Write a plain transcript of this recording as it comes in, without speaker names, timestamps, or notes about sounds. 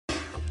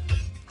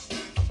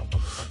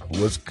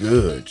What's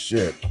good?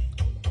 Shit.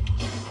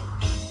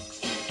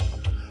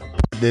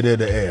 Put it in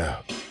the air.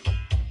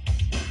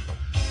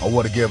 I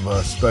want to give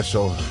a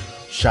special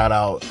shout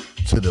out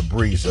to the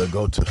Breezer.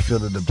 Go to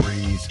Feeling the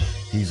Breeze.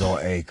 He's on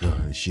Anchor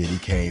and shit. He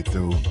came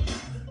through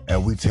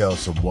and we tell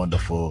some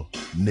wonderful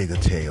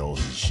nigga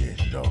tales and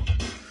shit, you know.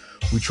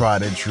 We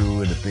tried and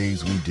true in the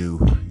things we do,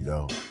 you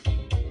know.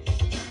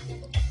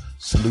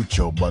 Salute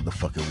your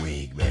motherfucking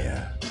wig,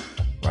 man.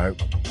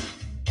 Right?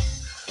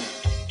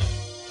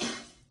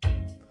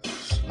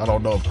 I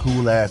don't know if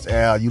Cool Ass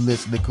Al, you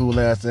listen to Cool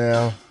Ass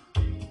Al?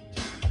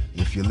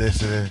 If you're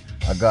listening,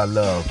 I got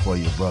love for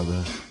you,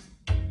 brother.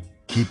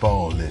 Keep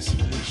on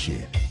listening and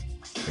shit.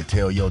 And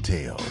tell your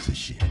tales and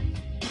shit.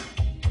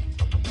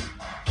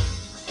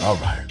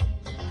 Alright.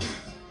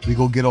 We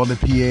gonna get on the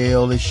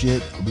PL and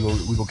shit. We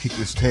gonna kick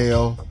this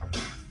tail.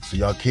 So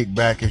y'all kick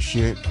back and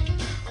shit.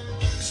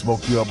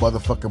 Smoke your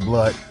motherfucking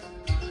blunt.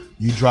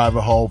 You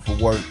driving home from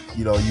work,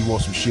 you know, you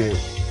want some shit.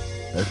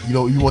 You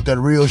know, you want that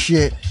real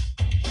shit?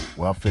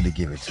 Well, I'm finna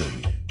give it to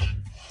you.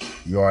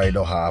 You already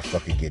know how I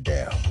fucking get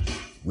down.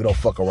 We don't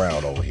fuck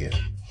around over here.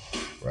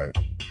 Right?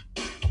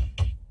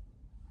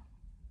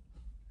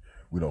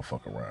 We don't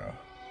fuck around.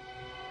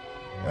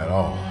 At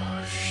all.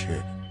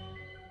 Shit.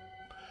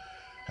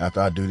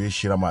 After I do this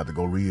shit, I'm about to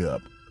go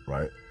re-up.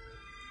 Right?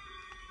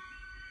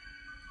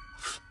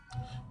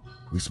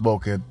 We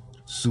smoking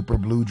Super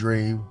Blue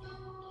Dream.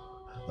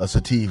 A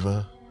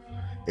sativa.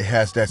 It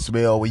has that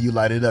smell when you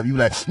light it up. You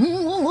like,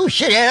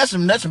 shit, yeah, that's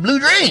some Blue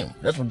Dream.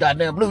 That's some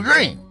goddamn Blue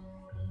Dream.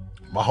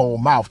 My whole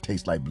mouth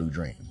tastes like Blue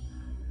Dream.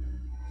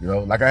 You know,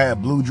 like I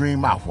had Blue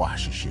Dream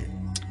mouthwash and shit.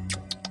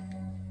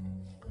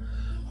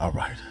 All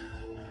right.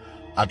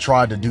 I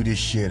tried to do this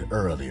shit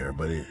earlier,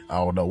 but I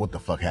don't know what the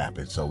fuck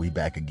happened. So we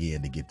back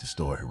again to get the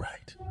story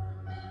right.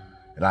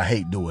 And I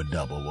hate doing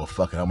double. Well,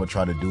 fuck it. I'm going to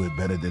try to do it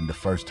better than the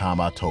first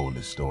time I told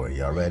this story.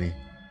 Y'all ready?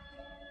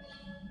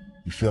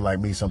 You feel like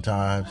me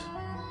sometimes?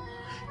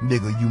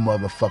 Nigga, you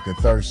motherfucking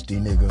thirsty,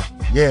 nigga.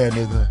 Yeah,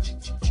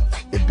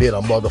 nigga. It been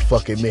a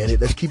motherfucking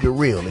minute. Let's keep it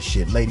real and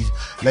shit.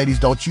 Ladies,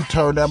 don't you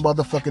turn that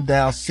motherfucker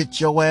down.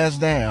 Sit your ass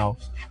down.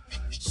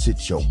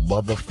 Sit your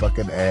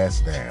motherfucking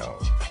ass down.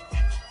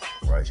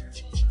 Right?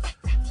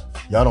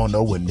 Y'all don't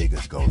know what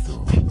niggas go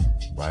through.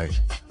 Right?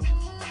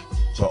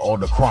 But on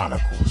the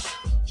Chronicles,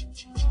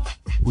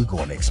 we're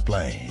going to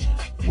explain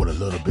with a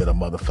little bit of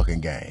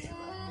motherfucking game.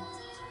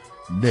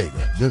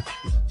 Nigga,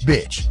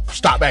 bitch,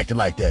 stop acting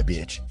like that,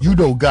 bitch. You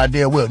know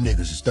goddamn well niggas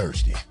is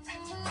thirsty.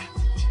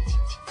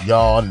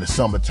 Y'all in the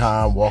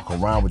summertime walk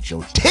around with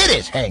your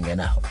titties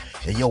hanging out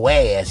and your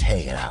ass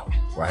hanging out,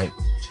 right?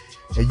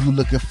 And you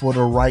looking for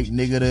the right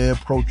nigga to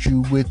approach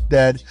you with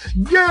that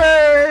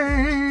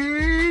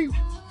game.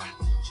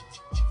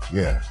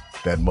 Yeah,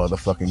 that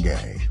motherfucking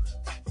game.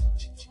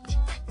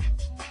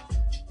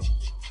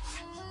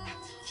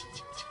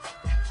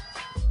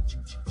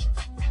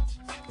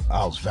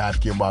 I was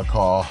vacuuming my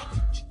car.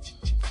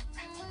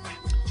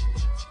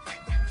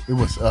 It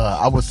was,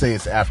 I would say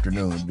it's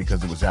afternoon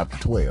because it was after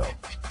 12,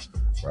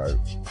 right?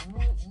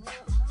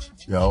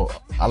 You know,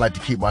 I like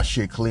to keep my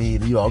shit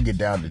clean. You know, I'll get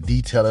down to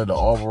detailing the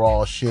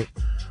overall shit,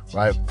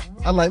 right?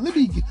 I like, let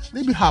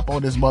me hop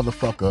on this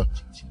motherfucker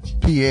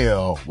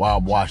PL while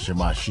I'm washing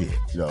my shit,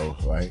 you know,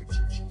 right?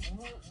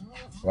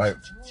 Right?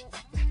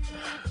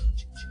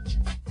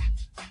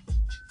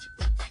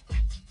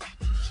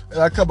 And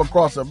I come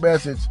across a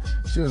message.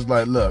 She was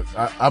like, look,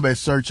 I'm in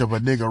search of a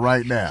nigga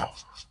right now.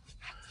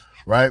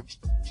 Right?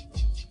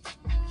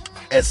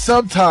 And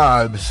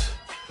sometimes,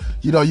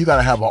 you know, you got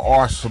to have an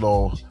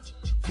arsenal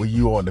when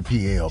you on the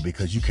PL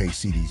because you can't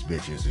see these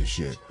bitches and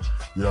shit.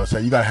 You know what I'm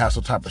saying? You got to have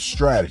some type of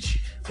strategy,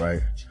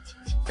 right?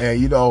 And,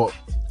 you know,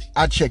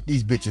 I check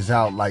these bitches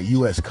out like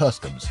U.S.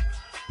 Customs.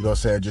 You know what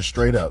I'm saying? Just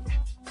straight up,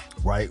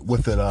 right?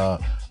 With a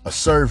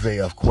survey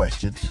of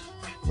questions,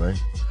 right?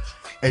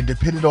 And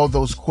depending on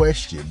those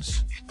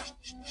questions,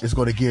 it's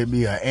going to give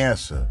me an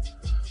answer,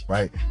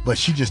 right? But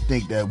she just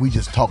think that we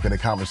just talking a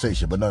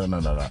conversation. But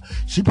no.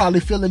 She probably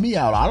filling me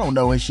out. I don't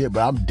know and shit,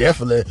 but I'm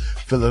definitely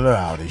filling her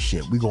out and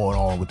shit. We going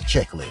on with the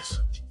checklist,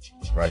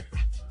 right?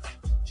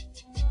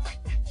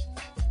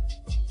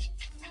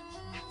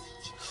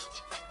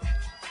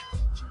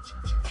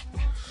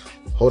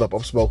 Hold up,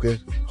 I'm smoking.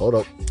 Hold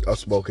up, I'm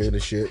smoking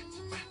and shit.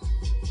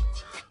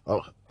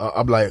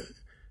 I'm like,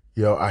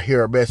 you know, I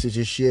hear a message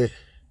and shit,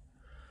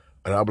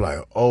 and I'm like,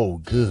 oh,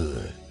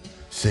 good.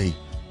 See,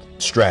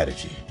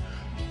 strategy.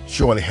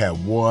 She only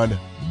had one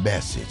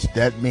message.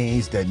 That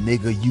means that,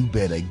 nigga, you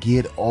better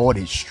get on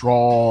it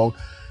strong.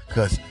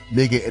 Cause,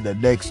 nigga, in the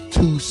next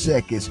 2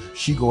 seconds,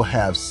 she gonna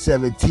have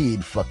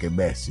 17 fucking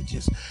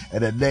messages.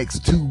 In the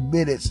next 2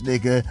 minutes,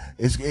 nigga,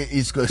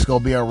 it's gonna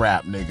be a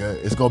wrap,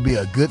 nigga. It's gonna be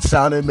a good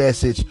sounding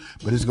message,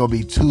 but it's gonna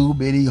be too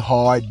many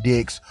hard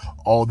dicks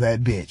on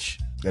that bitch.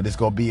 And it's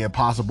gonna be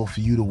impossible for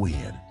you to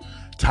win.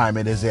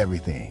 Timing is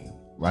everything,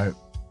 right?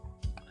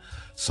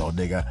 So,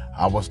 nigga,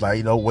 I was like,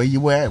 you know, where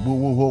you at?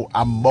 Whoa.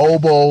 I'm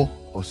mobile.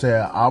 I'm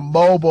saying I'm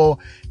mobile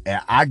and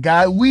I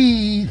got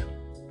weed.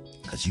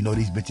 Cause you know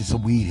these bitches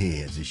some weed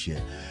heads and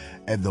shit.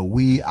 And the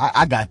weed,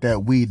 I got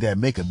that weed that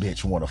make a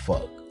bitch wanna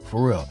fuck.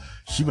 For real.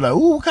 She be like,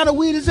 ooh, what kind of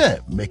weed is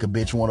that? Make a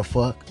bitch wanna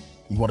fuck.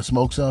 You wanna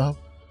smoke some?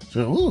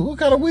 So, ooh, what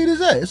kind of weed is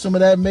that? It's some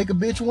of that make a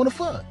bitch wanna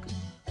fuck.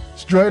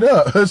 Straight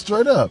up,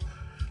 straight up.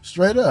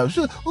 Straight up.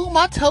 She, ooh,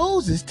 my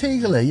toes is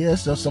tingling. Yeah,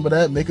 so some of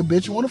that make a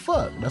bitch wanna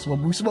fuck. That's what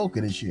we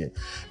smoking and shit.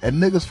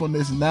 And niggas from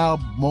this now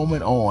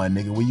moment on,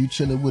 nigga, when you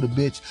chilling with a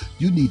bitch,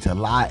 you need to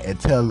lie and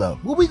tell her,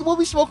 what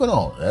we smoking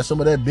on? That's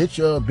some of that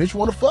bitch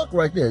wanna fuck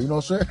right there. You know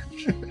what I'm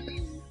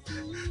saying?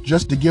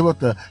 Just to give up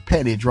the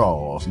panty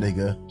draws,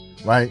 nigga.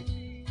 Right?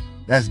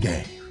 That's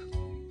game.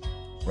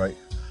 Right?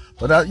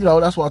 But that, you know,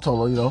 that's what I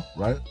told her, you know,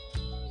 right?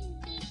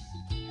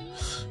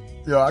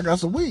 You know, I got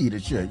some weed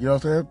and shit, you know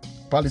what I'm saying?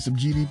 Probably some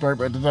GD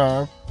perp at the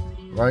time,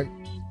 right?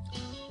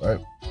 Right?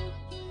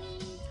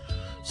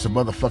 Some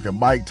motherfucking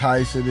Mike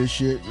Tyson and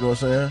shit, you know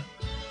what I'm saying?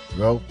 You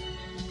know,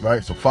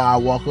 right? Some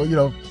Firewalker, you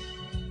know.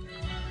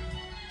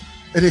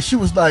 And then she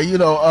was like, you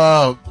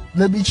know,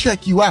 let me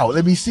check you out.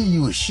 Let me see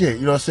you and shit,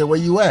 you know what I'm saying? Where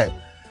you at?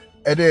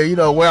 And then, you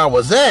know, where I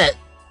was at,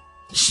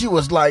 she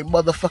was like,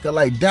 motherfucker,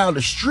 like down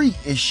the street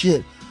and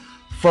shit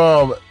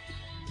from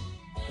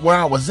where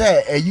I was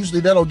at, and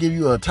usually that don't give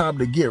you a time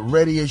to get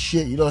ready and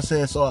shit, you know what I'm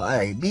saying? So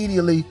I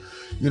immediately,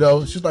 you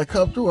know, she's like,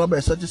 come through, I'm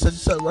at such and such and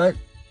such, right?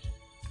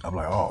 I'm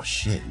like, oh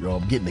shit, you know,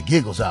 I'm getting the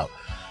giggles out.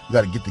 You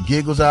gotta get the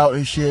giggles out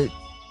and shit.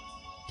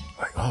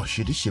 Like, oh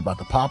shit, this shit about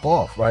to pop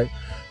off, right?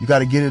 You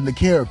gotta get in the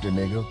character,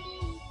 nigga,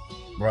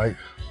 right?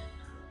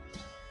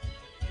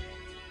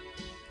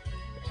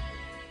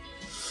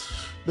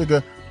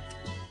 Nigga,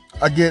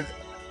 I get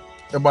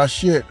in my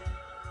shit,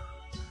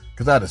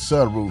 cause I had a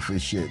sunroof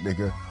and shit,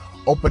 nigga.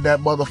 Open that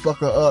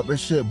motherfucker up and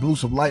shit, blew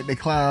some lightning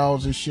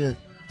clouds and shit,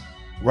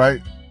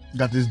 right?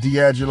 Got this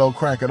D'Angelo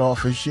cracking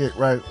off and shit,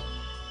 right?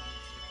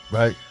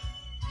 Right?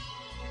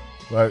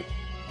 Right?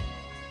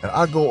 And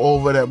I go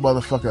over that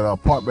motherfucking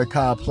apartment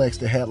complex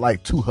that had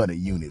like 200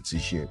 units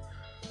and shit,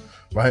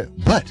 right?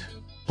 But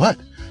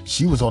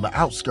she was on the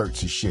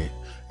outskirts and shit.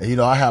 And, you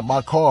know, I had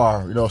my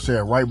car, you know what I'm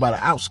saying, right by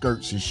the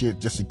outskirts and shit,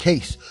 just in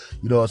case,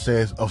 you know what I'm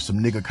saying, of some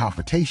nigga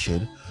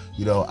confrontation.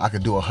 You know, I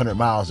could do 100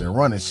 miles and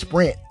run and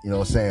sprint, you know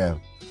what I'm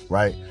saying,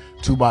 right,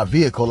 to my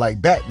vehicle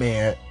like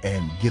Batman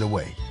and get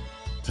away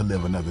to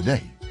live another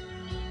day,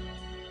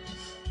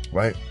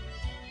 right?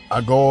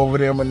 I go over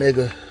there, my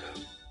nigga.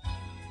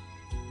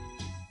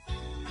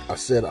 I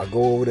said I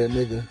go over there,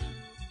 nigga.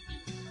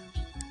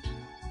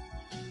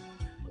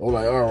 I'm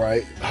like, all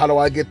right, how do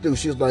I get through?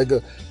 She was like,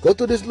 go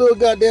through this little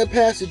goddamn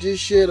passage and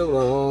shit. I'm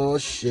like, oh,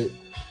 shit.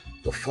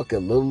 The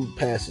fucking little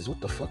passage.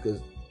 What the fuck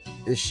is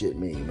this shit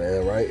mean,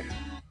 man, right?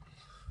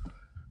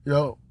 You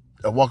know,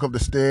 I walk up the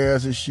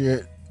stairs and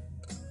shit.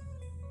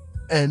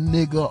 And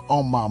nigga,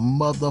 on my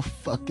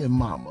motherfucking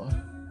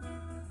mama,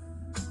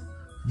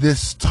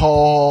 this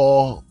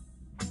tall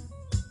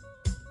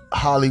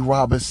Holly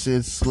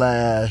Robertson /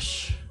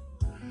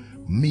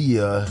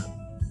 Mia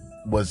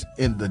was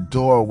in the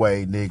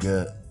doorway,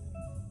 nigga,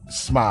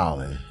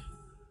 smiling.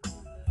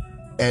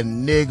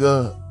 And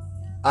nigga,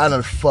 I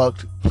done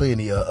fucked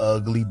plenty of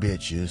ugly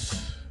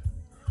bitches.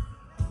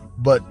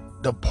 But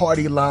the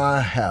party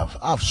line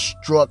I've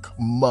struck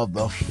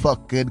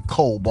motherfucking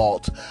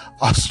cobalt.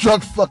 I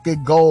struck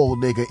fucking gold,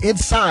 nigga.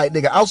 Inside,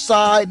 nigga.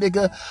 Outside,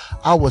 nigga,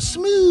 I was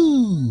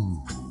smooth.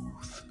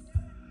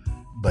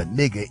 But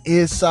nigga,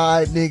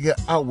 inside, nigga,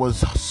 I was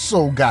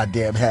so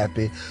goddamn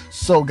happy.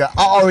 I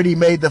already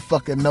made the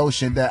fucking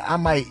notion that I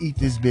might eat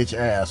this bitch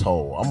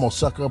asshole. I'm gonna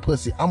suck her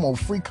pussy. I'm gonna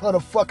freak her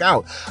the fuck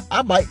out.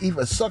 I might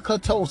even suck her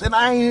toes. And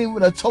I ain't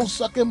even a toe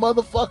sucking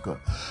motherfucker.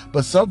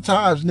 But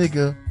sometimes,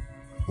 nigga,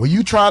 when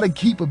you try to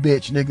keep a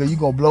bitch, nigga, you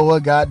gonna blow her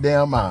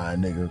goddamn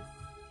mind, nigga.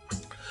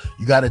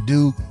 You gotta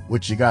do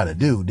what you gotta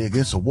do, nigga.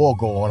 It's a war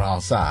going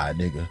outside,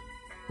 nigga.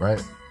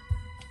 Right?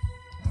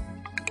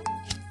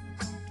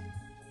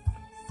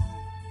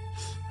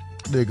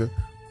 Nigga.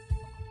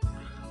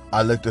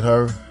 I looked at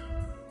her,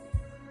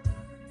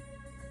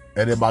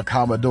 and in my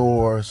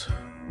Commodore's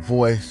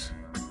voice,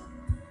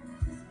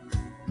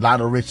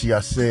 Lionel Richie,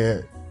 I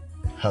said,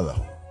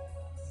 hello.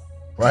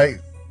 Right?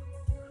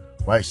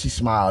 Right? She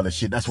smiled and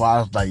shit. That's why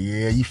I was like,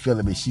 yeah, you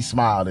feeling me? She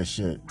smiled and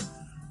shit.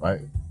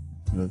 Right?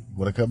 You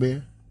wanna come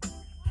in?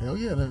 Hell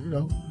yeah, you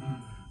know.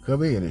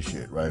 Come in and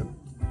shit, right?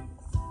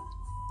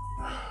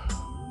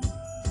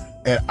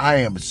 And I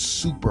am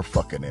super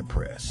fucking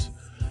impressed.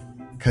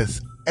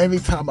 Cause every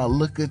time I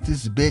look at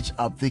this bitch,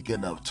 I'm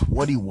thinking of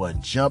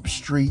 21 Jump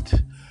Street.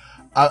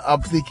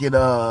 I'm thinking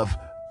of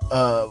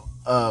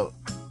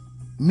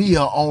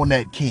Mia on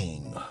that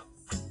King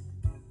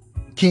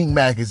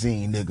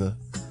magazine, nigga.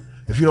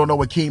 If you don't know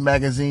what King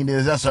magazine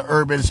is, that's an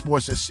Urban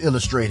Sports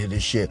Illustrated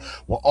and shit.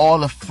 Where all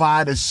the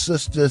finest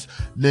sisters,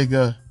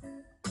 nigga,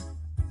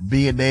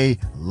 be in they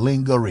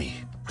lingerie,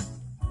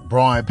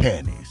 bra and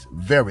panties,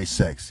 very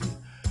sexy.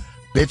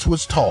 Bitch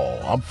was tall.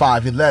 I'm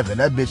 5'11".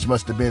 That bitch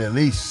must have been at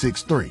least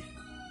 6'3",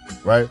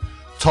 right?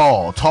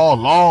 Tall,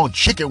 long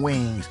chicken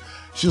wings.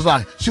 She was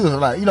like,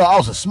 you know, I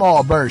was a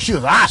small bird. She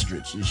was an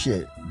ostrich and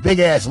shit. Big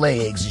ass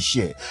legs and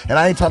shit. And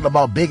I ain't talking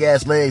about big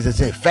ass legs and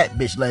say fat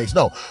bitch legs.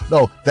 No,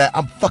 that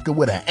I'm fucking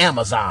with an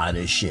Amazon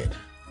and shit.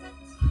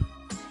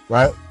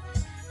 Right?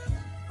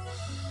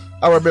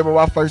 I remember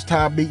my first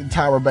time meeting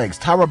Tyra Banks.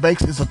 Tyra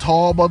Banks is a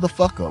tall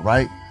motherfucker,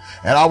 right?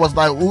 And I was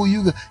like, ooh,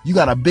 you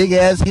got a big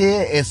ass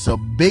head and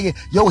some big,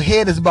 your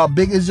head is about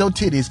big as your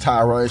titties,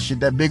 Tyra, and shit.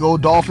 That big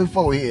old dolphin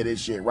forehead and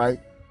shit, right?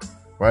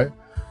 Right?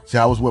 See,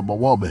 I was with my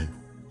woman.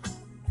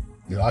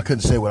 You know, I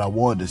couldn't say what I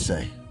wanted to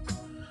say.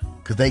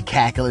 Cause they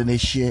cackling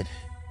this shit.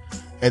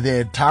 And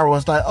then Tyra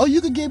was like, oh,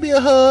 you can give me a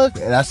hug.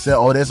 And I said,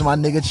 oh, there's my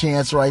nigga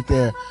chance right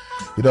there.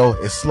 You know,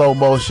 in slow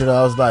motion,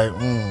 I was like,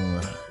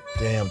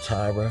 damn,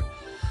 Tyra.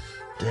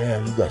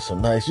 Damn, you got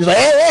some nice. She's like,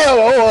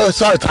 oh,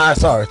 sorry, Tyra,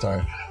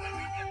 sorry.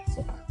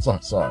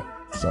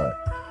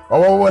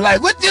 Oh, we're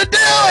like, what you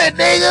doing,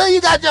 nigga?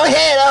 You got your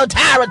head on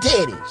Tyra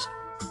titties.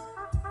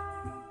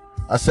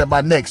 I said,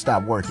 my neck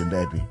stopped working,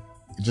 baby.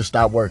 It just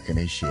stopped working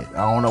and shit.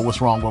 I don't know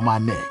what's wrong with my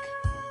neck.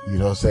 You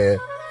know what I'm saying?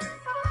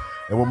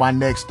 And when my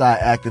neck start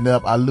acting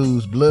up, I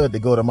lose blood to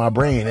go to my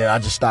brain, and I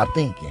just stop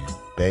thinking,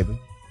 baby.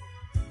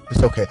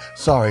 It's okay.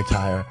 Sorry,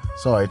 Tyra.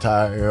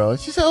 You know,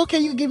 she said, okay,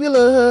 you can give me a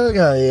little hug.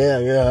 Oh,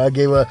 yeah. I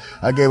gave her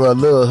a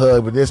little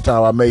hug, but this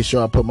time I made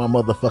sure I put my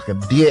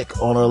motherfucking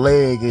dick on her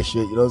leg and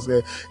shit. You know what I'm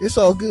saying? It's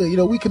all good. You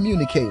know, we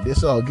communicate.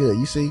 It's all good.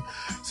 You see,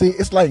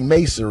 it's like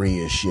masonry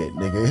and shit,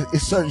 nigga.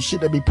 It's certain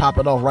shit that be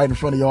popping off right in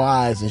front of your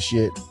eyes and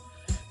shit,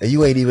 and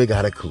you ain't even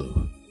got a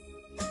clue.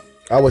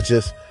 I was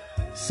just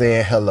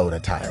saying hello to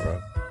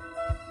Tyra,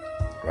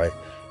 right?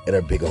 And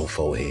her big old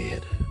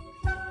forehead.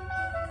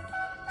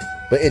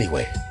 But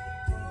anyway,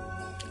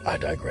 I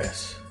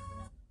digress.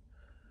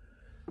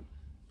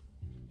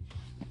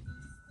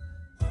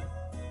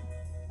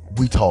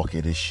 We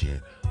talking this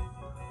shit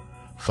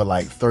for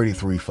like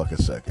 33 fucking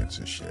seconds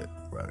and shit,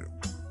 right?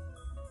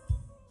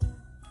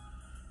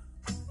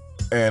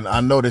 And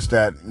I noticed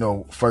that, you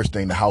know, first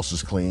thing, the house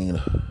was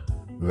clean,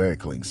 very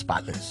clean,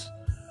 spotless.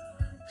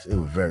 It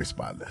was very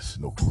spotless.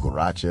 No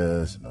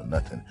cucarachas, no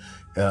nothing.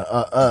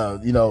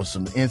 You know,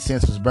 some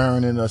incense was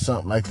burning or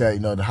something like that.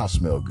 You know, the house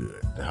smelled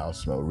good. The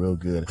house smelled real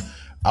good.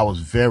 I was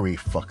very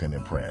fucking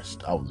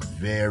impressed. I was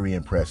very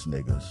impressed,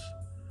 niggas.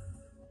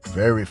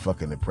 Very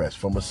fucking impressed.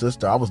 For my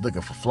sister, I was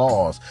looking for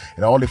flaws,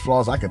 and the only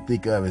flaws I could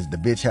think of is the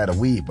bitch had a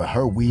weave, but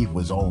her weave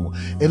was on.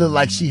 It looked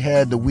like she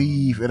had the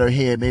weave in her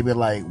head maybe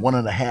like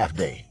 1.5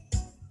 days.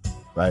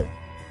 Right?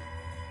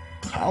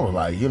 I was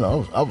like, you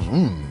know, I was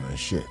and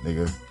shit,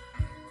 nigga.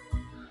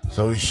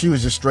 So she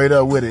was just straight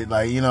up with it,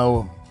 like, you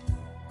know,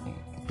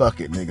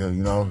 fuck it, nigga,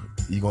 you know,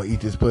 you gonna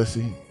eat this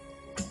pussy?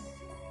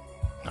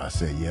 I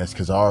said yes,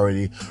 because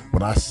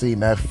when I seen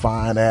that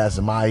fine ass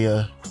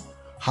Maya,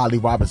 Holly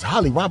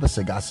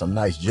Robertson got some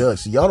nice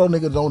jugs. See, y'all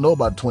niggas don't know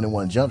about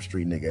 21 Jump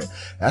Street, nigga.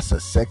 That's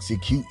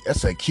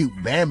a cute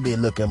Bambi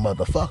looking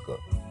motherfucker,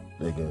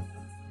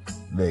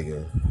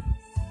 nigga,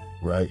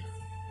 right?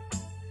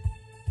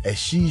 And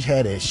she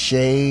had it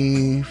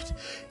shaved.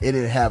 It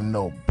didn't have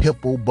no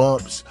pimple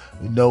bumps,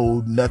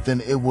 no nothing.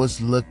 It was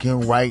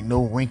looking right,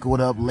 no wrinkled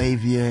up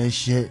labia and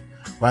shit,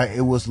 right?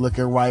 It was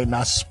looking right, and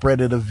I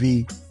spreaded a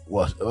V.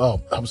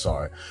 I'm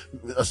sorry.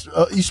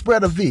 You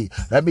spread a V.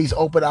 That means I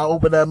opened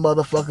that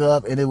motherfucker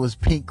up, and it was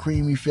pink,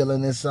 creamy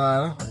feeling inside.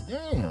 I was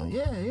like, damn,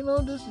 yeah, you know,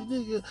 this is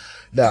nigga.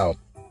 Now,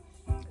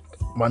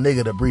 my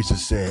nigga the Breezer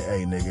said,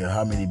 hey nigga,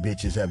 how many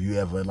bitches have you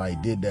ever like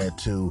did that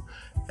to,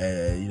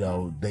 and you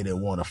know, they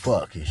didn't want to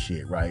fuck and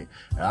shit, right?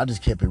 And I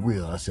just kept it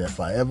real. I said, if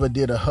I ever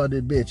did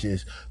 100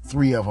 bitches,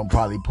 3 of them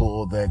probably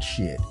pulled that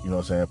shit, you know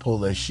what I'm saying? Pull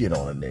that shit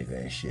on a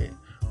nigga and shit,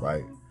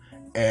 right?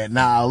 And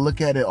now I look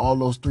at it, all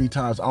those 3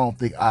 times, I don't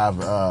think I've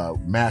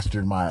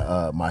mastered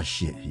my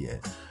shit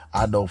yet.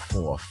 I know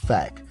for a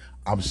fact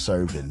I'm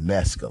serving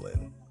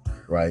mescaline,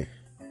 right?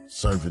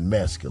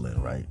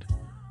 Right?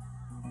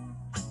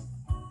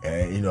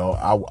 And, you know,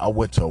 I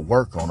went to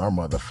work on our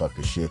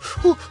motherfucking shit.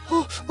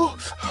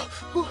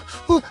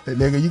 Hey,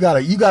 nigga, you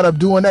gotta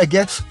doing that,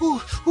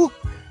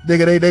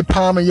 nigga, they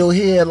palming your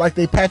head like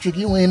they Patrick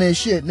Ewing and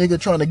shit, nigga,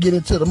 trying to get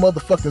into the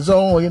motherfucking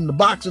zone, in the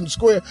box, in the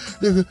square,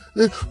 nigga.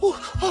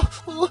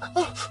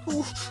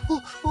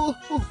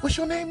 What's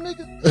your name,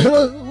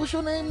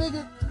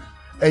 nigga?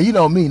 Hey, you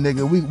know me,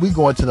 nigga, we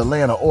going to the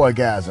land of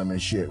orgasm and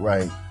shit,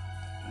 right?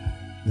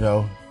 You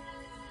know,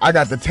 I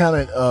got the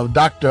talent of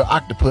Dr.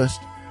 Octopus.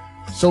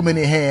 So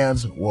many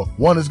hands. Well,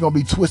 one is gonna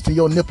be twisting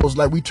your nipples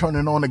like we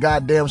turning on the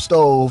goddamn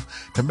stove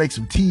to make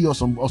some tea or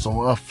some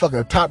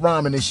fucking top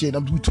ramen and shit.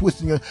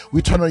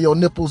 We turning your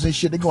nipples and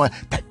shit. They going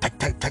tack tack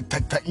tack tack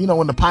tack tack. You know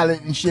when the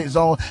pilot and shit is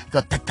on,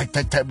 go tack tack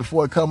tack tack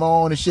before it come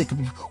on and shit.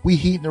 We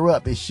heating her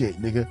up and shit,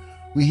 nigga.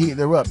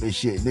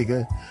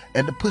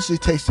 And the pussy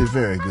tasted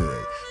very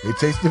good. It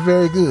tasted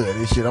very good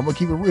and shit. I'm gonna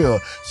keep it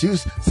real.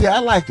 I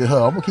liked her.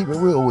 I'm gonna keep it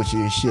real with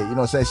you and shit. You know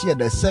what I'm saying? She had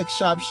that sex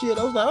shop shit.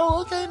 I was like,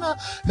 oh, okay,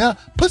 now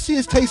pussy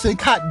is tasting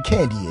cotton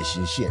candy-ish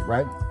and shit,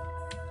 right?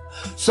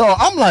 So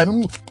I'm like,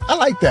 I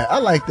like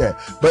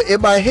that. But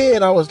in my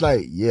head, I was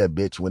like, yeah,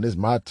 bitch, when it's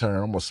my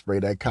turn, I'm gonna spray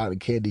that cotton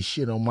candy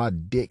shit on my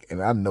dick,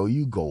 and I know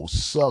you go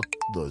suck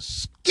the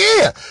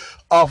skin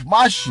off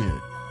my shit,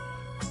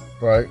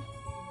 right?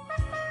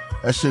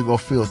 That shit gonna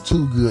feel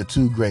too good,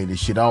 too great and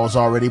shit. I was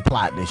already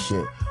plotting this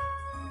shit.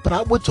 But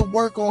I went to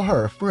work on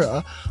her, for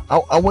real.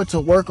 I went to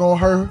work on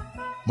her,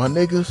 my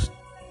niggas,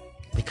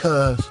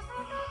 because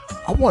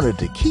I wanted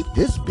to keep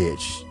this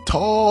bitch.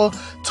 Tall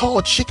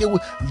chicken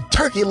with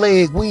turkey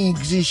leg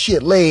wings and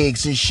shit,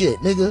 legs and shit,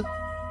 nigga.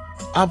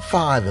 I'm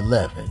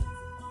 5'11".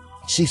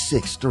 She's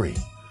 6'3",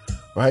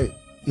 right?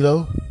 You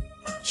know?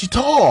 She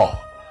tall,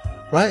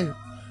 right?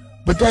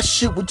 But that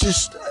shit was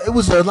just, it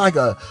was like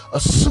a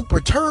super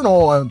turn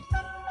on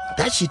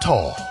that she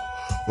tall,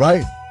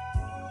 right?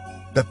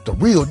 That the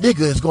real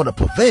nigga is gonna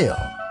prevail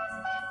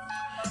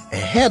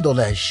and handle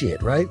that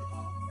shit, right?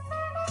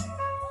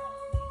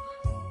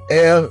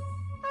 And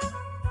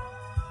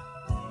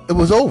it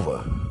was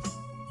over.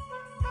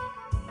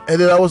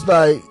 And then I was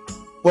like,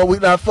 well, we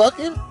not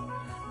fucking?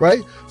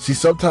 Right? See,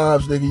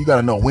 sometimes, nigga, you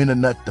gotta know when to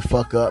nut the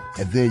fuck up,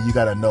 and then you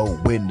gotta know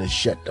when to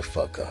shut the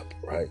fuck up,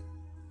 right?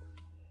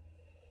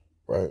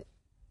 Right?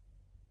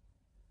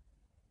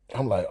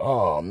 I'm like,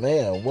 oh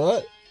man,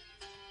 what?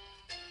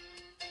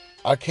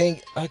 I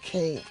can't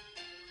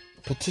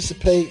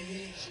participate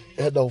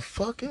in no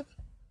fucking,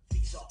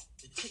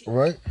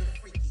 right?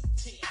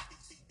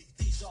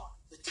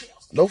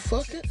 No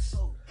fucking.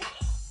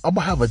 I'm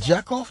gonna have a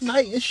jack off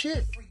night and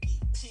shit.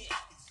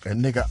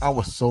 And nigga, I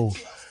was so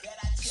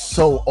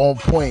on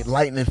point,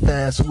 lightning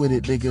fast with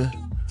it, nigga.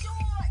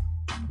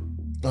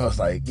 I was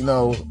like, you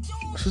know,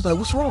 she's like,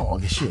 what's wrong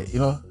and shit, you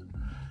know?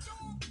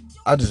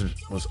 I just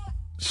was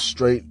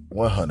straight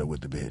 100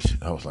 with the bitch.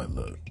 I was like,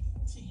 look,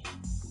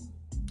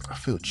 I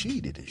feel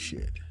cheated and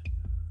shit.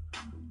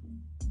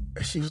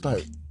 And she was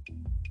like,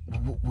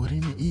 what do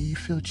you mean you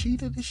feel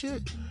cheated and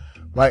shit?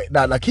 Right,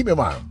 now keep in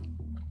mind,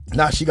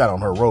 now she got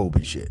on her robe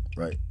and shit,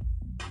 right?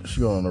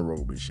 She got on her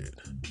robe and shit.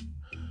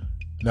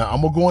 Now,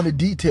 I'm going to go into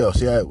detail.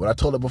 See, what I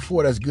told her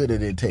before, that's good, it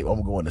didn't tape. I'm going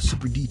to go into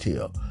super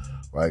detail,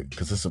 right?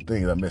 Because there's some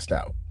things I missed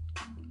out.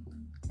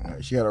 All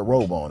right, she had a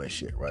robe on and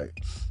shit, right?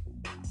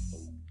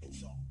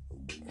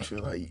 She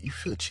was like, you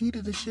feel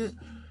cheated and shit?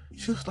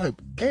 She was like,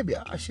 baby,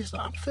 she's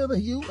like, I'm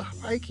feeling you. I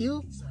like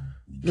you.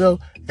 You know,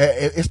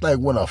 it's like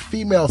when a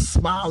female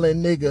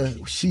smiling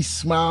nigga, she's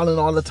smiling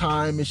all the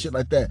time and shit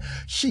like that.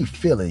 She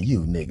feeling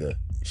you, nigga.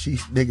 She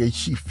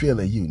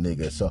feeling you,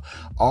 nigga. So,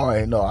 all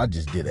right, no, I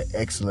just did an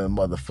excellent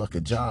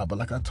motherfucking job. But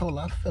like I told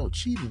her, I felt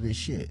cheated and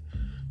shit.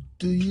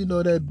 Do you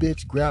know that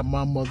bitch grabbed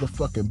my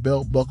motherfucking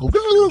belt buckle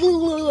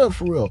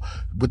for real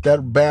with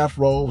that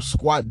bathrobe,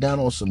 squat down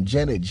on some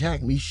Janet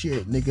Jack me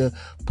shit, nigga,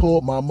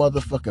 pulled my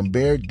motherfucking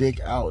bare dick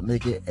out,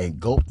 nigga,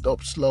 and gulped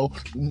up slow.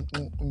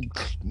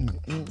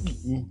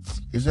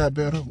 Is that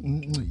better?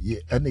 Yeah,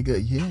 that nigga,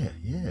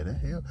 yeah, the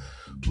hell,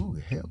 ooh,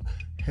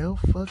 hell,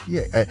 fuck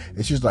yeah.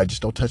 And she's like,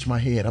 just don't touch my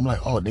head. I'm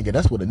like, oh, nigga,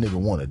 that's what a nigga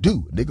want to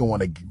do. Nigga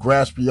want to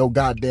grasp your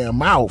goddamn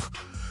mouth,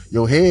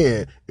 your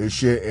head and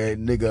shit,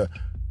 and nigga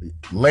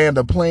land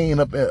a plane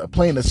of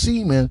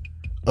semen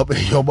up in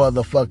your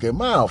motherfucking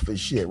mouth and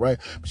shit, right?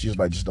 But she was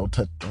like, just don't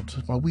touch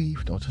my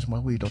weave, don't touch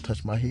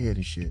my head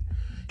and shit.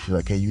 She's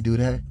like, can you do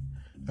that?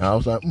 And I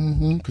was like,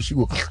 because she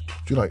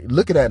like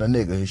looking at a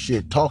nigga and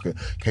shit, talking.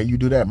 Can you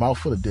do that? Mouth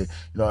full of dick.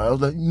 You know, I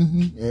was like,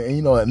 and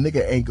you know, a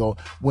nigga ain't go.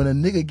 When a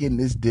nigga getting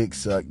his dick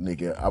sucked,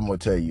 nigga, I'm gonna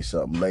tell you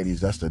something,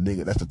 ladies. That's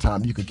the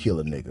time you can kill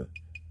a nigga.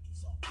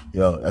 You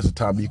know, that's the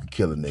time you can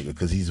kill a nigga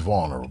because he's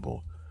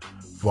vulnerable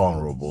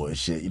and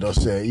shit, you know what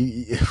I'm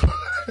saying?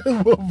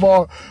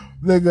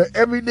 Nigga,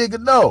 every nigga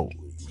know,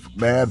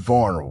 mad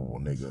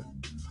vulnerable, nigga,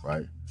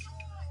 right?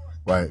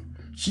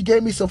 She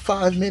gave me some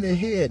 5-minute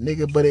head,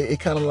 nigga, but it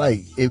kind of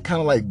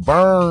like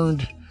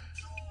burned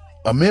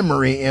a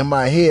memory in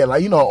my head,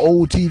 like, you know,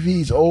 old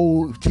TVs,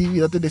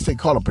 I think they say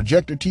call them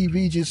projector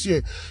TVs and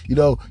shit. You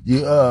know, you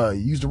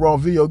use the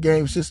wrong video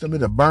game system,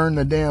 it'll burn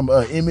the damn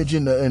image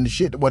in the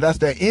shit. Well, that's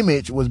that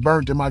image was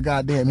burnt in my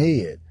goddamn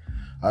head.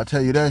 I'll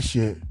tell you that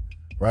shit.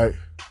 Right,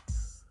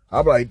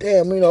 I'm like,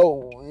 damn, you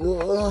know,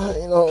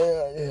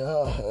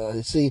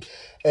 see,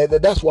 and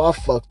that's why I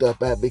fucked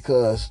up at,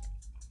 because,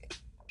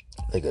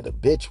 nigga, the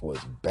bitch was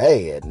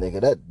bad,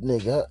 nigga. That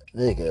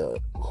nigga,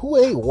 who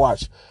ain't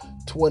watched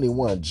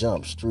 21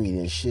 Jump Street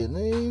and shit?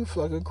 They ain't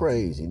fucking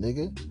crazy,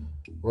 nigga,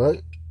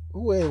 right?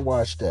 Who ain't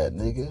watched that,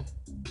 nigga?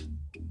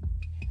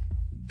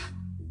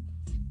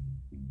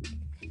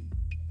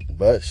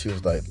 But she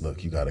was like,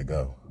 look, you gotta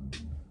go.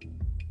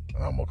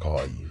 I'm gonna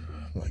call you.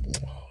 I'm like,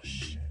 oh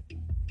shit.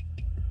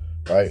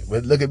 Right?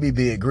 But look at me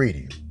being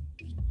greedy.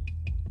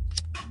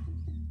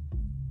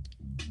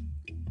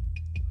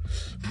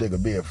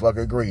 Nigga being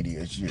fucking greedy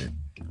and shit.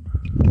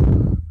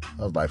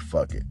 I was like,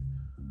 fuck it.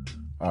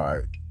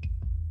 Alright.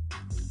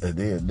 And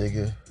then,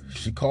 nigga,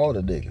 she called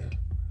a nigga.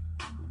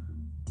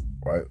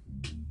 Right?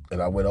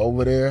 And I went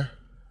over there.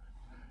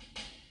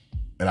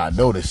 And I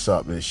noticed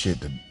something and shit.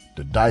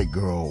 The dyke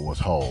girl was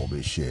home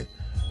and shit.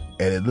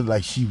 And it looked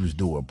like she was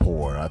doing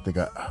porn. I think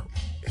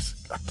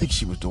I think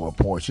she was doing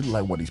porn. She looked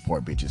like one of these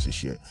porn bitches and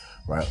shit,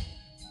 right?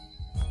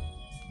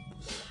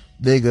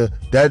 Nigga,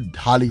 that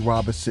Holly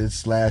Robertson /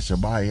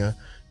 Amaya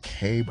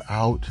came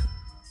out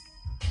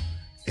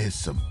in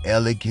some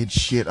elegant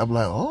shit. I'm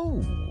like,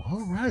 oh,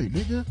 all right,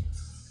 nigga.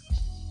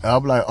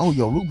 I'm like, oh,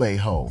 your roommate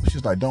home.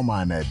 She's like, don't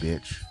mind that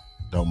bitch.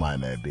 Don't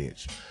mind that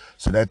bitch.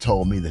 So that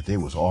told me that they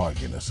was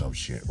arguing or some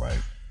shit, right?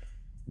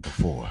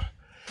 Before.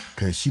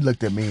 Because she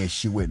looked at me and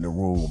she went in the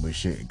room and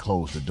shit and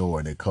closed the door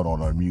and then cut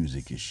on her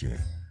music and shit.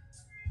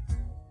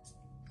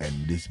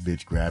 And this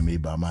bitch grabbed me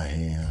by my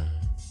hand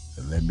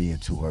and led me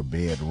into her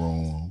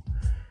bedroom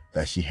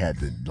that she had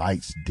the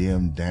lights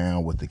dimmed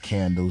down with the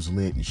candles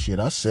lit and shit.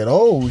 I said,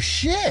 oh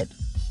shit.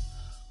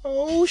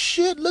 Oh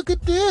shit, look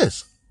at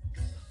this.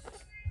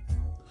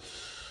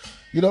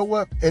 You know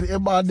what? And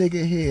in my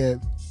nigga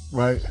head,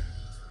 right?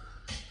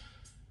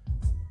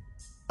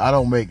 I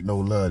don't make no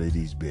love to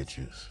these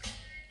bitches,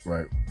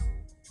 right?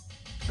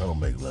 I don't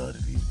make love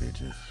to these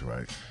bitches,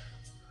 right?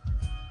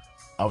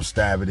 I'm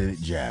stabbing it,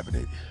 jabbing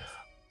it.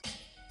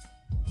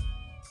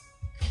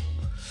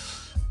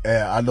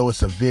 And I know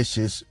it's a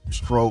vicious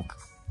stroke,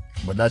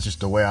 but that's just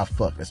the way I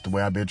fuck. That's the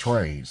way I've been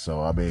trained.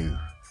 So, I mean,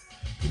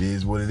 it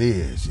is what it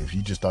is. If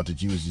you just thought that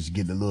you was just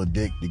getting a little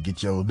dick to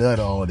get your nut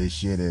on and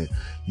shit, and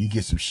you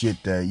get some shit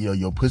that, you know,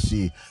 your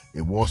pussy,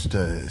 it wants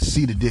to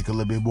see the dick a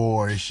little bit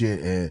more and shit,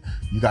 and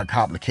you got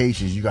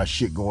complications, you got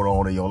shit going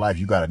on in your life,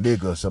 you got a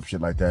nigga or some shit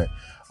like that,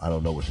 I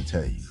don't know what to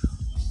tell you.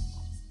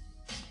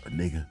 But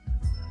nigga,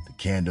 the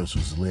candles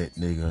was lit,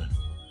 nigga.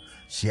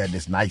 She had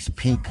this nice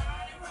pink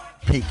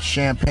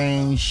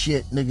champagne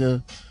shit,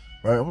 nigga.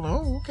 Right? I'm like,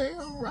 oh, okay,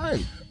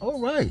 all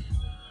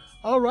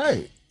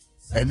right.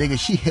 And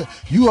nigga,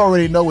 you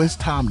already know it's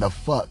time to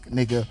fuck,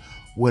 nigga,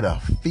 with a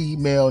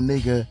female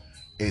nigga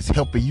is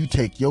helping you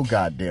take your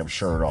goddamn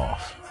shirt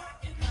off.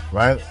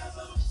 Right?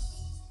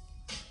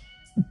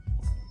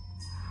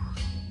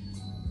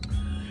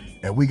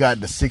 And we got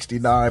in the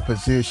 69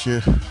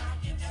 position.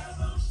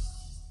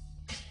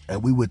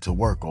 And we went to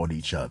work on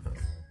each other.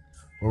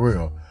 For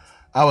real.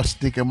 I was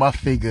sticking my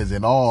fingers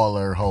in all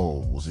her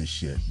holes and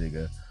shit,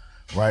 nigga.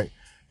 Right?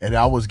 And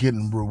I was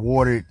getting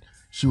rewarded.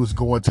 She was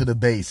going to the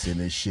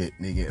basin and shit,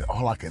 nigga.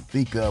 All I could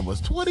think of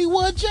was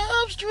 21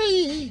 Jump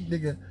Street,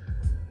 nigga.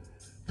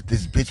 But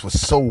this bitch was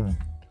so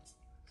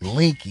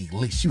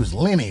linky. She was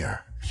linear.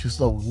 She was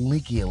so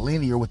linky and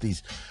linear with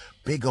these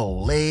big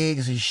old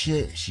legs and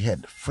shit. She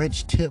had the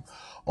French tip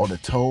on the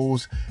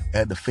toes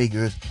and the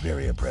fingers.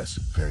 Very impressed.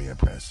 Very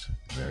impressed.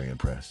 Very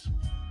impressed.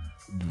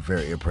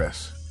 Very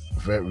impressed.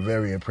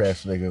 Very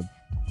impressed, nigga.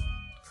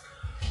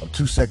 I'm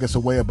 2 seconds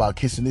away about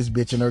kissing this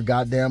bitch in her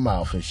goddamn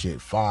mouth and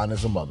shit. Fine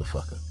as a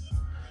motherfucker.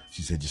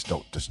 She said, just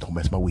don't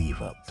mess my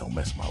weave up. Don't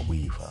mess my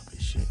weave up and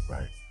shit,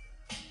 right?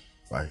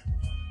 Right.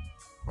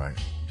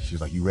 She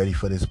was like, you ready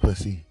for this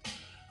pussy?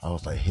 I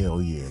was like,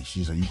 hell yeah.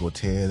 She's like, you gonna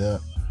tear it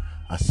up?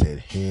 I said,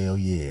 hell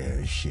yeah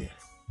and shit.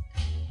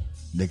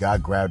 Nigga, I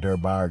grabbed her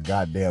by her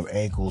goddamn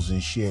ankles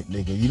and shit,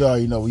 nigga. You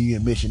know when you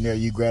in missionary,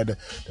 you grab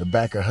the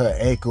back of her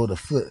ankle, the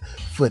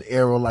foot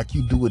arrow like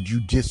you do a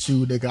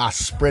jujitsu, nigga. I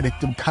spread it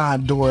them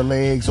condor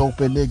legs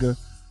open, nigga.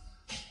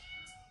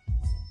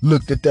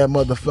 Looked at that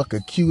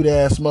motherfucker, cute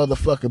ass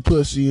motherfucking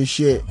pussy and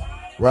shit,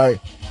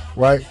 right?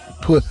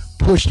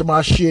 Pushed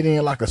my shit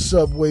in like a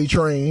subway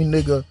train,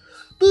 nigga.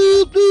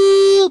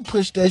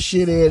 Push that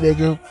shit in,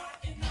 nigga.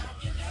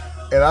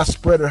 And I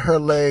spread her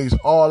legs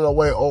all the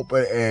way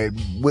open and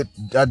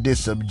I did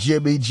some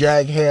Jimmy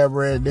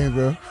jackhammering,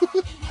 nigga.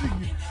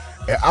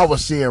 And I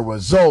was seeing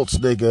results,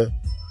 nigga.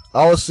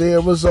 I was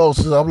seeing results.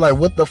 And I'm like,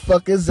 what the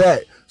fuck is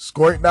that?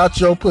 Squirting out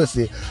your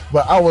pussy.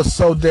 But I was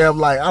so damn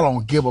like, I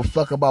don't give a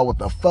fuck about what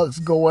the fuck's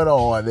going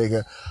on,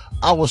 nigga.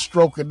 I was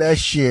stroking that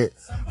shit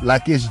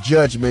like it's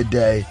Judgment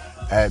Day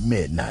at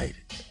midnight.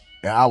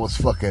 And I was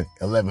fucking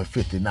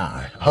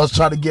 11:59. I was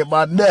trying to get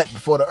my nut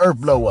before the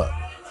earth blow up.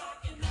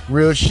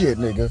 Real shit,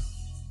 nigga.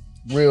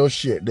 Real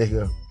shit,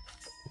 nigga.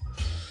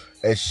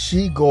 And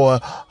she going,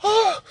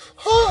 I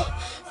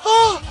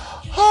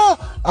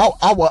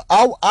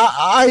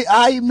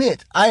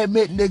admit,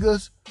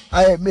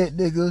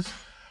 niggas.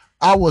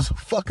 I was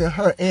fucking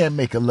her and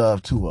making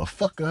love to her.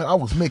 Fucking her. I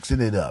was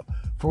mixing it up.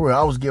 For real.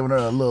 I was giving her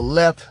a little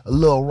left, a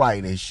little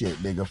right and shit,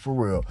 nigga. For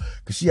real.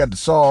 Cause she had the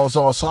saws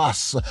on,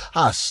 so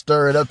I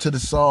stirred up to the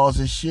saws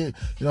and shit.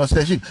 You know what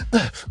I'm saying?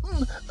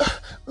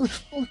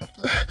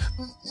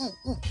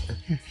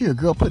 Here,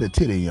 girl, put a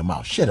titty in your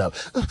mouth. Shut up.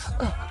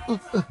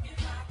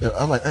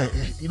 I'm like, hey,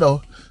 you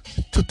know,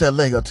 took that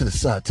leg up to the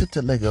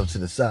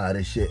side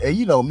and shit. And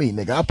you know me,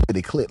 nigga, I play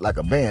the clip like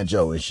a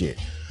banjo and shit.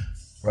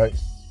 Right?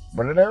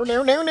 Play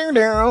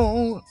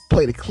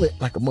the clip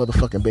like a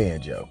motherfucking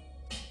banjo.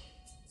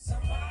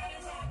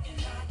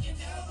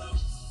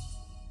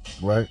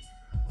 Right?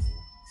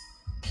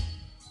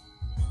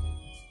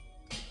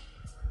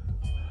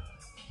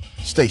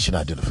 Station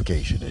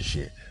identification and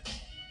shit.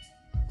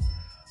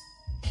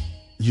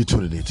 You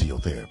tune it into your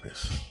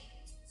therapist.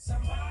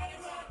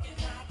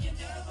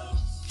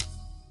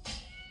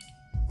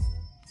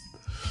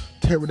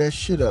 Tearing that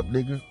shit up,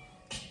 nigga.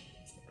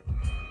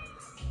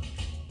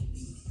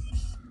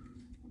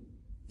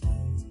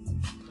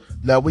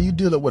 Now, when you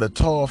dealing with a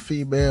tall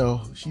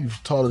female, she's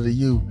taller than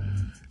you,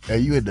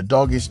 and you in the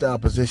doggy style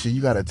position,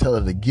 you gotta tell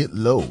her to get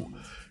low,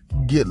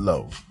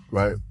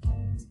 right?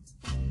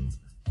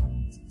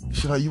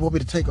 She's like, you want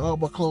me to take all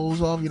my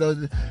clothes off? You know,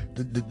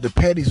 the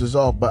panties was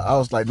off, but I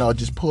was like, no,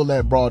 just pull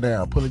that bra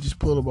down. Pull the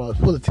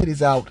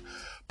titties out,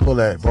 pull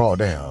that bra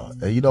down.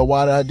 And you know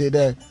why I did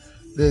that,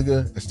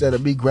 nigga? Instead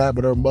of me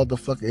grabbing her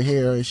motherfucking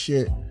hair and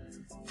shit,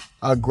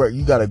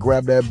 you gotta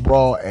grab that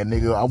bra, and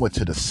nigga, I went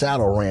to the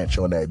saddle ranch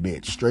on that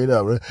bitch, straight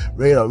up, man.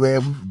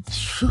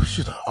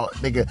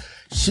 Nigga,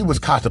 she was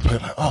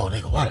contemplating like, oh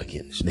nigga, why did I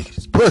get this nigga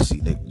this pussy,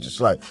 nigga?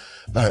 Just like,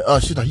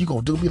 she's like, you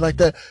gonna do me like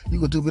that? You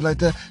gonna do me like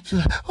that? She's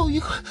like, oh,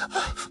 you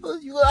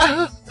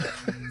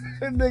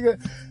nigga,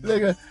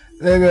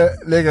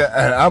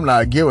 and I'm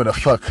not giving a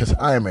fuck because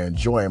I am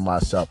enjoying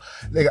myself.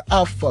 Nigga,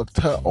 I fucked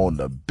her on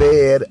the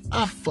bed.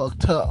 I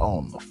fucked her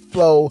on the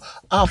floor.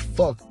 I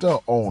fucked her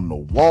on the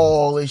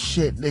wall and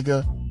shit,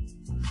 nigga.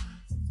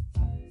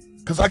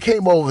 Because I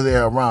came over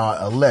there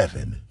around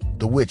 11,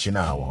 the witching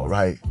hour,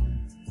 right?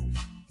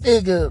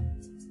 Nigga,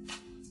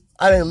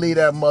 I didn't leave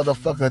that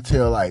motherfucker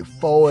till like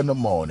 4 in the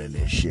morning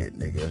and shit,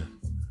 nigga.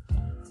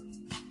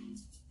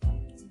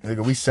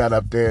 Nigga, we sat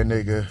up there,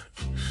 nigga,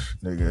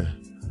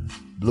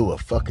 blew a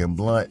fucking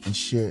blunt and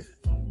shit.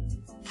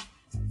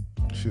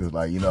 She was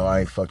like, you know, I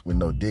ain't fucked with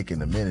no dick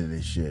in a minute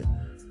and shit.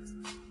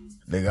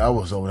 Nigga, I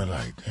was over there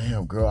like,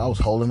 damn, girl, I was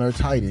holding her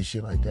tight and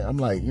shit like that. I'm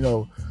like, you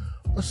know,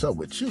 what's up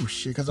with you,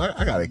 shit? Because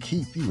I got to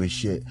keep you and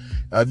shit.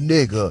 A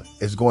nigga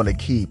is going to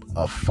keep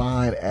a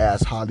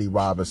fine-ass Holly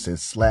Robertson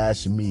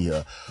 /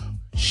 Mia.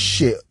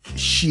 Shit,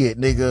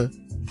 nigga.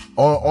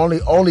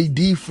 Only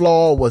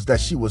D-flaw was that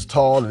she was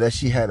tall and that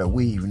she had a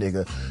weave,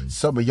 nigga.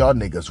 Some of y'all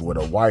niggas would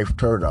have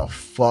wifed her the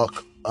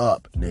fuck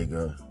up,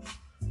 nigga.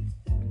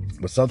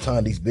 But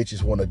sometimes these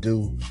bitches want to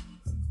do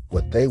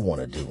what they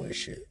want to do and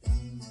shit.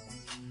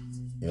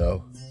 You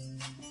know?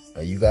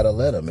 And you gotta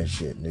let them and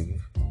shit, nigga.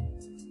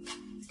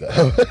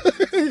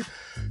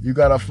 You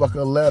gotta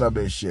fucking let them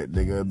and shit,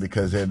 nigga.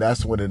 Because then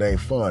that's when it ain't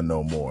fun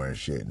no more and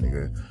shit,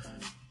 nigga.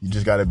 You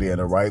just gotta be in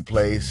the right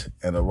place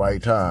and the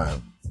right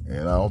time.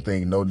 And I don't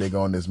think no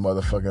nigga on this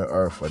motherfucking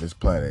earth or this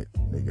planet,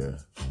 nigga,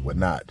 would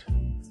not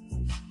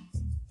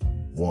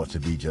want to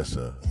be just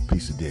a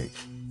piece of dick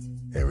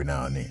every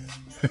now and then.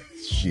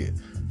 Shit,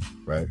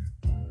 right?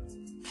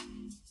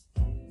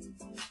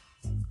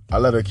 I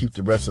let her keep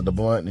the rest of the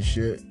blunt and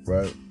shit,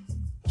 right?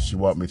 She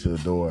walked me to the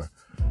door.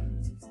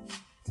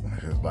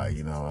 It was like,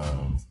 you know,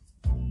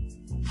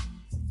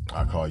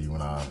 I'll call you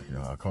when I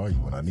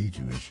need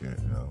you and shit,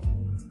 you know.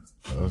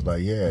 I was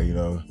like, yeah, you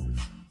know.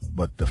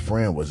 But the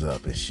friend was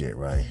up and shit,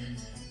 right?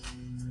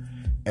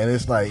 And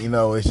it's like, you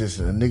know, it's just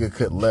a nigga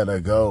couldn't let her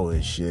go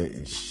and shit.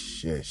 And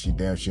shit, she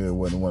damn sure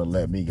wouldn't want to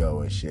let me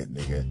go and shit,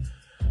 nigga.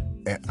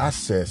 And I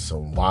said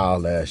some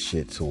wild ass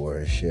shit to her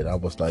and shit. I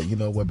was like, you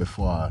know what,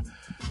 before I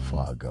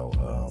go,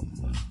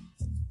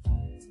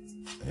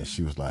 and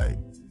she was like,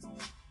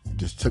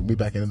 just took me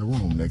back in the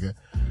room, nigga.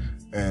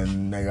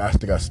 And nigga, I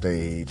think I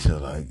stayed till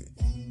like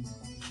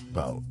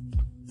about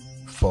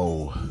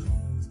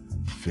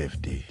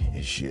 4:50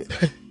 and shit.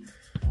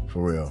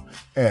 For real.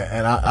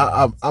 And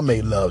I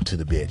made love to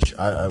the bitch.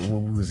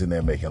 We was in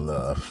there making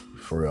love.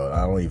 For real.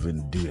 I don't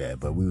even do that,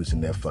 but we was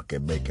in there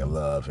fucking making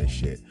love and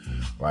shit.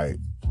 Right?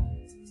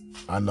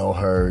 I know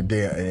her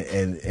there,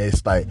 and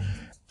it's like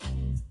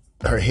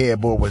her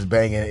headboard was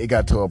banging. It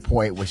got to a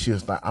point where she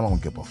was like, I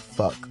don't give a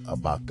fuck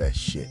about that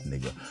shit,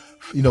 nigga.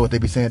 You know what they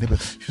be saying? She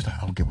was like,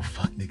 I don't give a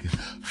fuck, nigga.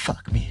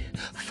 Fuck me.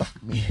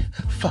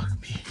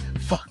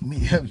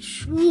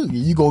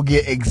 You gonna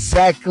get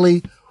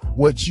exactly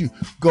what you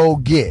go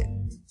get.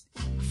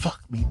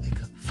 Fuck me,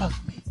 nigga. Fuck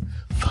me.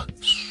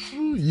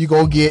 You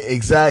gonna get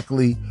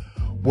exactly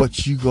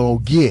what you gonna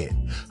get.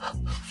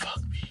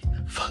 Fuck me.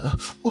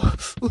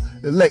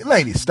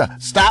 Ladies,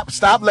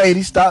 stop,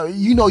 ladies, stop.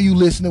 You know you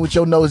listening with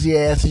your nosy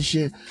ass and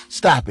shit.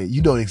 Stop it.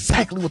 You know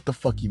exactly what the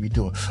fuck you be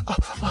doing.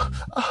 Fuck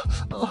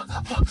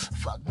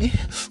me.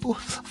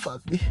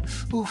 Fuck me.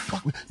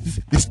 Fuck me.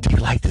 This dick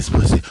like this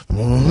pussy.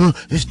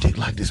 This dick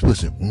like this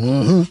pussy.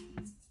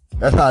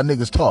 That's how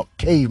niggas talk.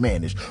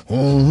 Cavemanish.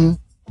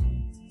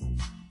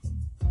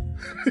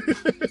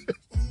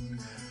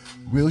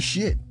 Real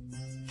shit.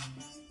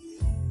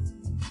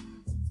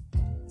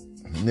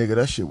 Nigga,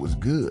 that shit was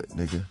good,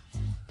 nigga.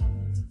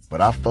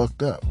 But I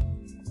fucked up.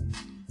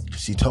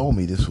 She told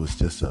me this was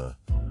just a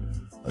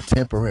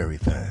temporary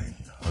thing.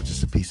 I was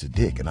just a piece of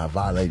dick and I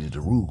violated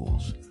the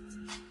rules.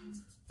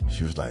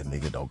 She was like,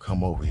 nigga, don't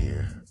come over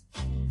here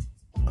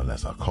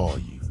unless I call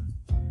you.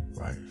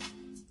 Right?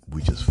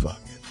 We just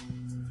fucking.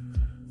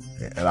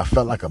 And I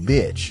felt like a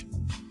bitch.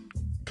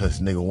 Cause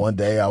nigga, one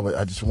day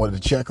I just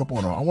wanted to check up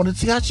on her. I wanted to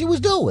see how she was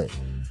doing.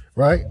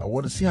 Right? I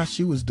wanted to see how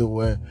she was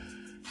doing.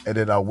 And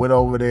then I went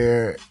over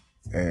there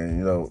and,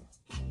 you know,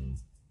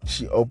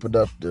 she opened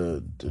up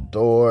the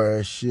door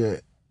and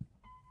shit.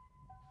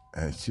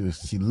 And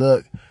she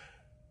looked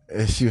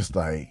and she was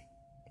like,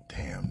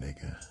 damn,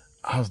 nigga.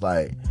 I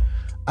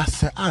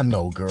said, I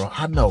know, girl.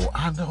 I know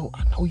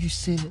you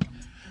said it.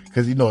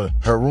 Cause you know,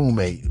 her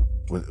roommate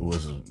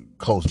was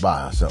close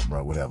by or something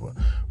or whatever,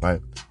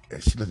 right?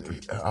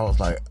 And I was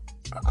like,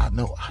 I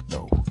know.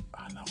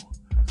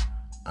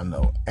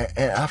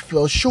 And I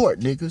fell short,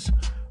 niggas.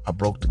 I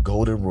broke the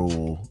golden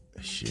rule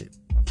and shit,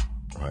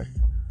 right?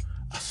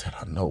 I said,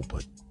 I know,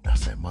 but I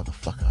said,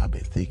 motherfucker, I've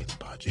been thinking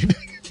about you,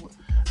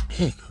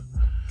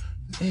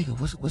 nigga,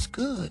 what's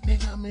good,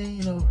 nigga? I mean,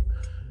 you know.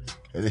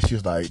 And then she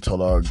was like,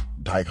 told our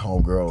dyke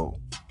homegirl,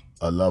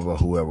 a lover,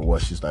 whoever it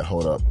was, she's like,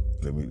 hold up,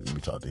 let me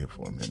talk to him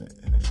for a minute.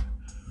 And then,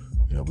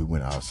 you know, we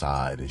went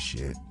outside and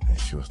shit, and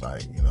she was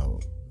like, you know,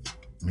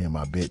 me and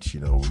my bitch, you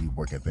know, we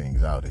working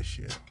things out and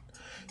shit.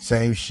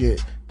 Same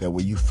shit that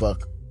when you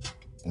fuck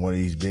one of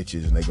these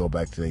bitches and they go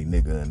back to their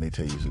nigga and they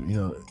tell you, you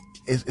know,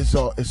 it's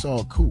all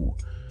cool.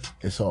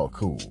 It's all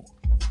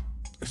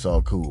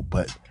cool.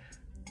 But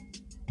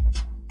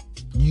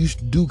you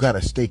do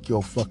gotta stake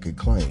your fucking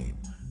claim.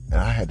 And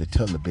I had to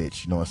tell the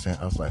bitch, you know what I'm saying?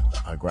 I was like,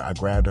 I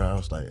grabbed her. I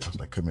was like,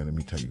 come here, let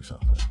me tell you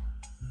something.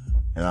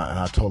 And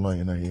I told her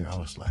in her ear, I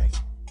was like,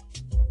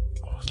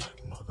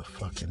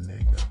 motherfucking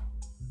nigga,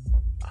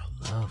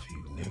 I love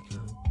you, nigga.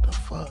 The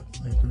fuck,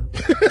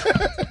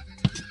 nigga?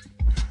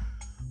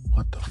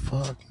 What the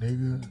fuck,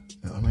 nigga? You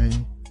know what I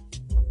mean?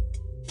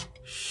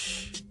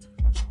 Shh.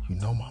 You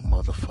know my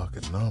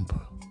motherfucking number.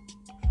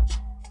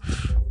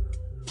 Shh.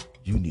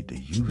 You need to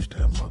use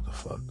that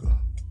motherfucker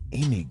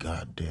any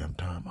goddamn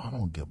time. I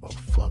don't give a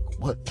fuck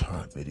what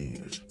time it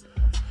is.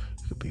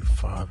 It could be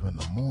 5 in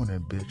the morning,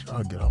 bitch.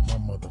 I'll get out my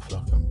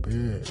motherfucking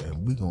bed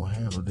and we gonna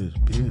handle this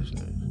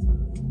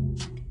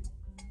business.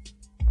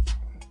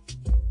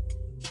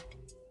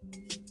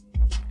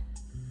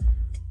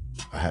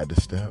 I had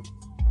to step,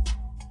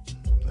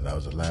 and that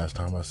was the last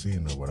time I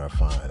seen her with her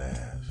fine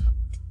ass.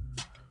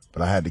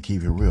 But I had to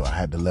keep it real. I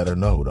had to let her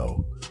know,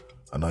 though.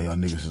 I know y'all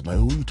niggas is like,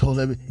 who you told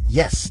that?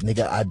 Yes,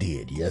 nigga, I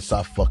did. Yes,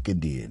 I fucking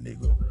did,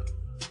 nigga.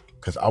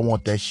 Because I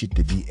want that shit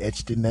to be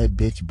etched in that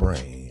bitch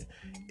brain.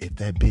 If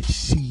that bitch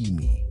see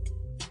me,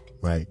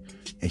 right,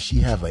 and she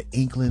have an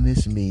inkling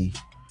it's me,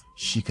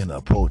 she can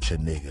approach a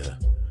nigga,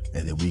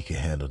 and then we can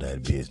handle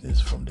that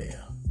business from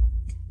there.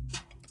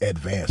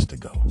 Advance to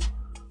go.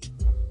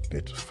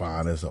 Bitch was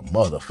fine as a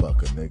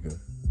motherfucker, nigga.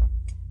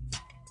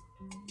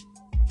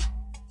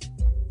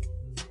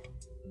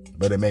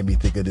 But it made me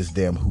think of this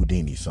damn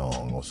Houdini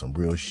song on some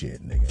real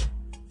shit, nigga.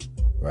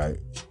 Right?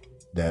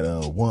 That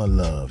One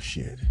Love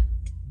shit.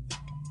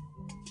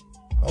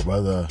 Or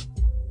rather,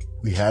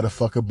 we had a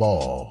fucking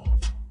ball.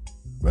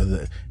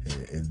 Rather,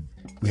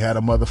 we had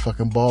a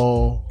motherfucking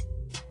ball,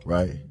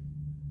 right?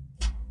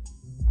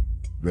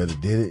 Rather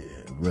did it,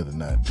 rather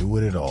not do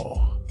it at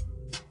all.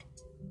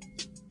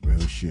 Real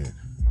shit.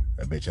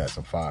 That bitch had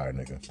some fire,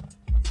 nigga.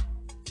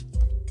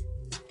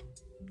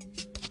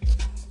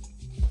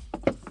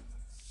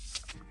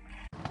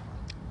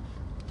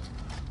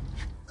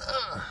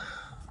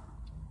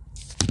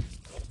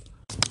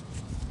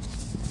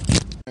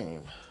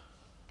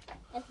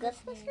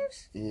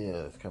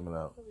 Yeah, it's coming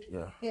out.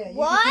 Yeah. Yeah, you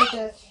can put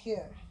that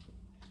here.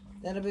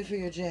 That'll be for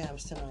your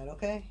jams tonight,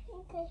 okay?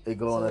 Okay. It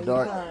glow in the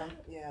dark?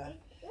 Yeah.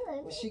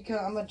 When she come,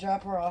 I'm going to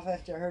drop her off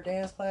after her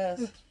dance class.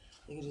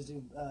 You can just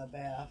do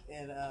bath.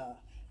 And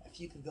if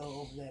you could go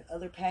over that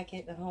other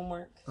packet of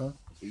homework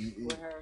with her.